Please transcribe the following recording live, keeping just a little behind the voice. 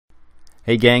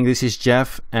Hey gang, this is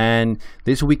Jeff, and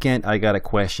this weekend I got a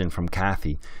question from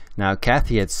Kathy. Now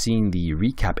Kathy had seen the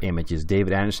recap images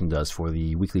David Anderson does for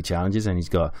the weekly challenges, and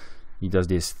he does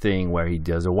this thing where he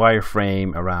does a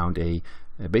wireframe around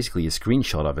basically a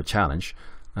screenshot of a challenge,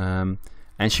 and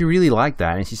she really liked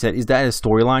that, and she said, "Is that a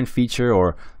storyline feature,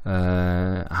 or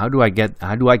how do I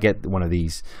get one of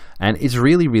these?" And it's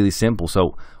really simple.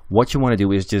 So what you want to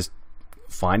do is just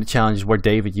find the challenges where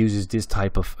David uses this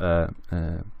type of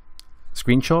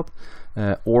screenshot,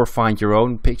 or find your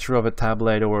own picture of a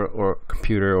tablet or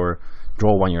computer, or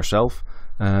draw one yourself.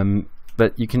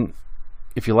 But you can,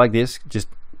 if you like this, just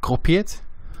copy it,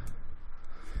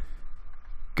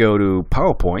 go to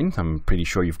PowerPoint, I'm pretty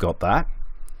sure you've got that,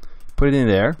 put it in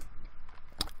there,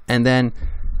 and then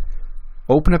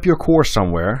open up your course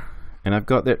somewhere, and I've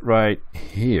got it right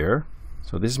here.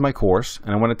 So this is my course,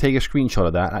 and I want to take a screenshot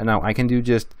of that. Now I can do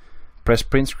just press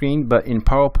print screen, but in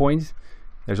PowerPoint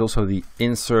there's also the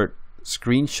insert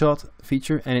screenshot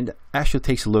feature, and it actually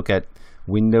takes a look at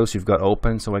windows you've got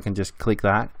open, so I can just click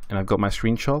that and I've got my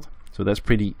screenshot. So that's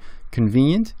pretty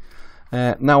convenient.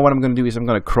 Now what I'm going to do is I'm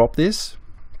going to crop this,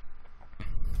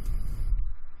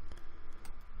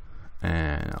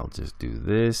 and I'll just do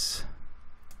this,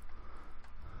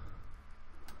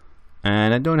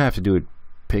 and I don't have to do it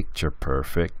pixel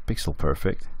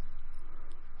perfect,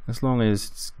 as long as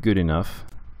it's good enough,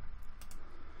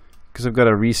 because I've got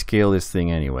to rescale this thing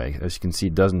anyway. As you can see,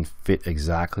 it doesn't fit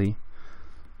exactly,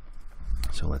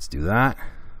 so let's do that.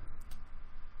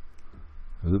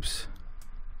 Oops,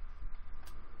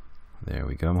 there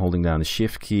we go. I'm holding down the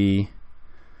shift key,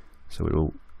 so it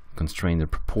will constrain the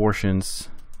proportions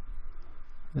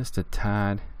just a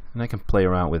tad, and I can play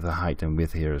around with the height and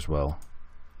width here as well.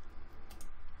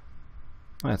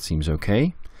 That seems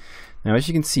okay. Now as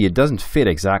you can see, it doesn't fit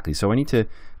exactly, so I need to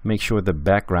make sure the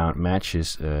background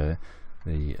matches the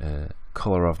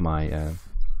color of my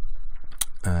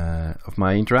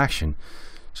interaction.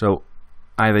 So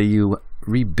either you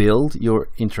rebuild your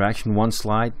interaction one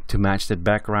slide to match that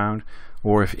background,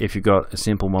 or if you got a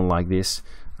simple one like this,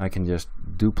 I can just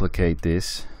duplicate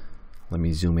this. Let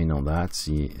me zoom in on that,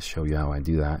 show you how I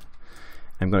do that.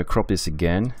 I'm going to crop this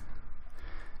again,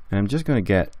 and I'm just going to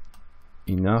get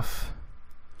enough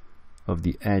of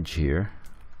the edge here.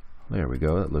 There we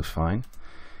go, that looks fine.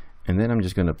 And then I'm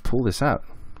just going to pull this out,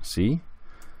 see?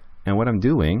 And what I'm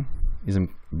doing is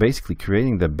I'm basically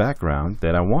creating the background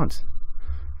that I want.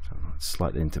 So let's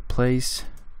slide it into place.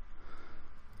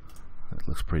 That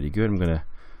looks pretty good. I'm going to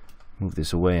move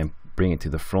this away and bring it to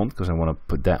the front, because I want to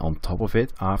put that on top of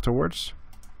it afterwards.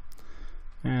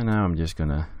 And now I'm just going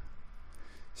to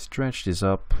stretch this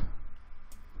up.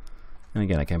 And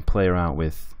again, I can play around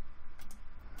with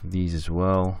these as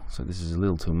well. So this is a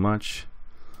little too much.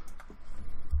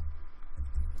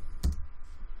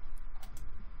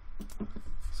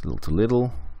 It's a little too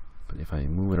little, but if I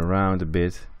move it around a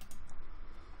bit,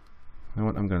 you know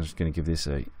what, I'm just going to give this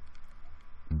a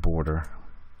border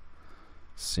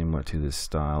similar to this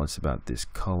style. It's about this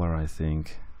color, I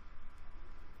think.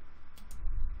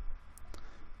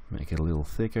 Make it a little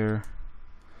thicker.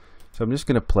 So I'm just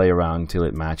going to play around until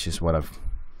it matches what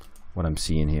I'm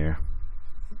seeing here.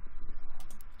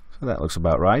 So that looks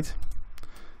about right.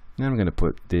 Now I'm going to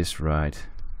put this right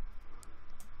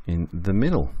in the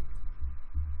middle.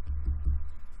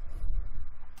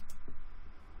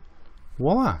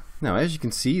 Voila! Now as you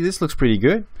can see, this looks pretty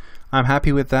good. I'm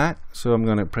happy with that, so I'm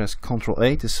going to press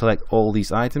Ctrl-A to select all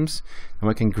these items, and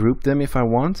I can group them if I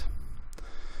want,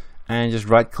 and just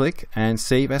right click and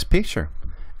save as picture,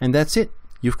 and that's it.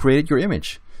 You've created your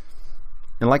image.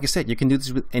 And like I said, you can do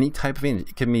this with any type of image.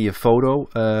 It can be a photo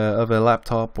of a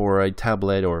laptop or a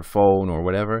tablet or a phone or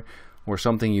whatever, or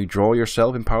something you draw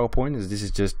yourself in PowerPoint. This is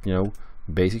just, you know,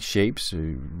 basic shapes,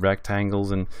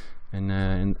 rectangles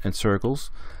and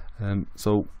circles.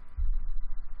 So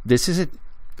this is it.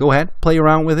 Go ahead, play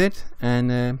around with it,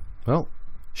 and well,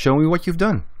 show me what you've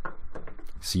done.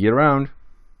 See you around.